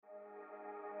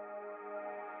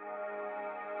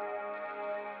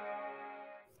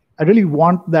I really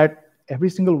want that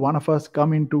every single one of us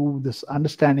come into this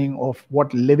understanding of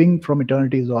what living from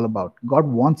eternity is all about. God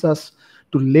wants us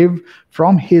to live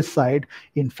from his side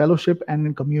in fellowship and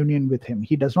in communion with him.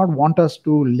 He does not want us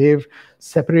to live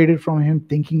separated from him,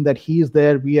 thinking that he is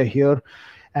there, we are here.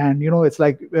 And, it's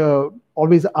like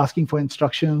always asking for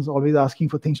instructions, always asking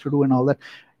for things to do and all that.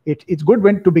 It's good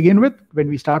to begin with. When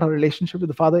we start our relationship with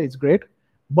the Father, it's great.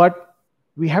 But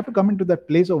we have to come into that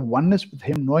place of oneness with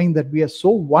him, knowing that we are so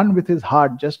one with his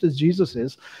heart, just as Jesus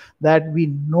is, that we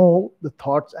know the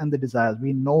thoughts and the desires.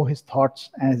 We know his thoughts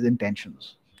and his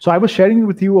intentions. So I was sharing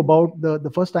with you about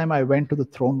the first time I went to the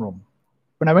throne room.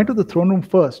 When I went to the throne room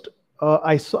first,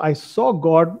 I saw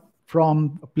God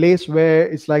from a place where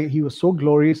it's like he was so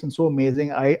glorious and so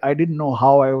amazing. I didn't know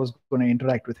how I was going to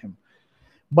interact with him.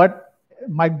 But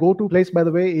my go-to place, by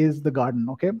the way, is the garden.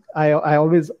 Okay, I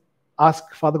always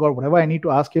ask Father God whatever I need to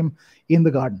ask him in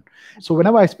the garden. So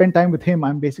whenever I spend time with him,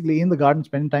 I'm basically in the garden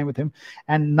spending time with him.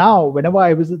 And now whenever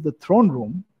I visit the throne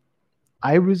room,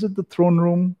 I visit the throne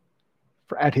room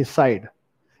at his side.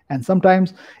 And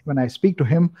sometimes when I speak to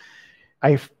him,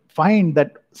 I find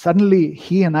that suddenly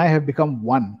he and I have become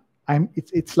one.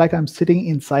 It's like I'm sitting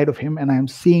inside of him and I'm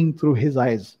seeing through his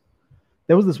eyes.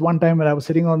 There was this one time when I was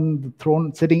sitting on the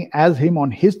throne, sitting as him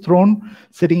on his throne,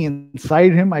 sitting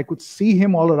inside him. I could see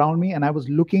him all around me, and I was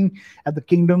looking at the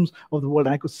kingdoms of the world.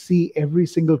 And I could see every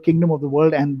single kingdom of the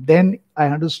world. And then I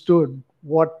understood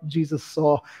what Jesus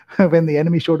saw when the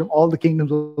enemy showed him all the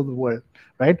kingdoms of the world,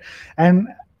 right? And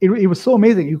it was so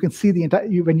amazing. You can see the entire,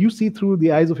 when you see through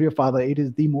the eyes of your Father, it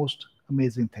is the most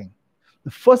amazing thing.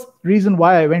 The first reason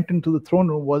why I went into the throne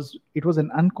room was it was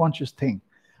an unconscious thing.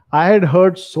 I had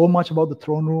heard so much about the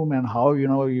throne room and how,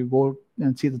 you go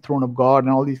and see the throne of God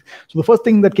and all these. So the first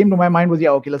thing that came to my mind was,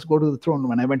 yeah, okay, let's go to the throne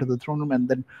room. And I went to the throne room and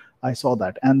then I saw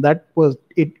that. And that was,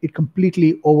 it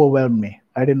completely overwhelmed me.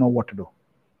 I didn't know what to do,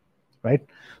 right?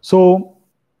 So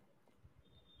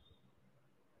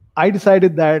I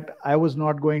decided that I was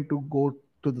not going to go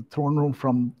to the throne room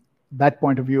from that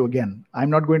point of view again. I'm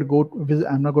not going to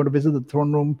visit the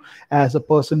throne room as a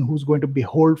person who's going to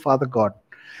behold Father God.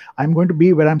 I'm going to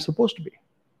be where I'm supposed to be,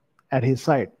 at his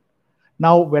side.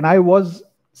 Now, when I was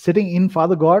sitting in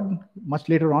Father God much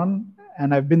later on,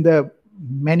 and I've been there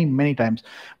many, many times,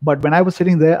 but when I was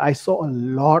sitting there, I saw a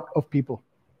lot of people.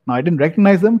 Now, I didn't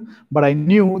recognize them, but I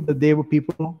knew that they were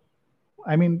people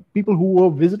who were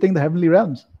visiting the heavenly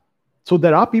realms. So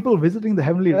there are people visiting the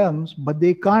heavenly realms, but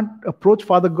they can't approach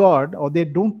Father God, or they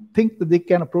don't think that they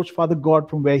can approach Father God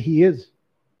from where he is.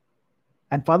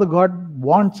 And Father God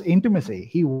wants intimacy.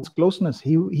 He wants closeness.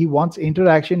 He wants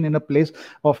interaction in a place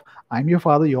of, I'm your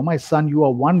Father, you're my Son, you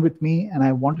are one with me, and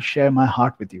I want to share my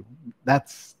heart with you.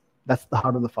 That's the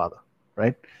heart of the Father,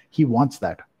 right? He wants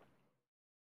that.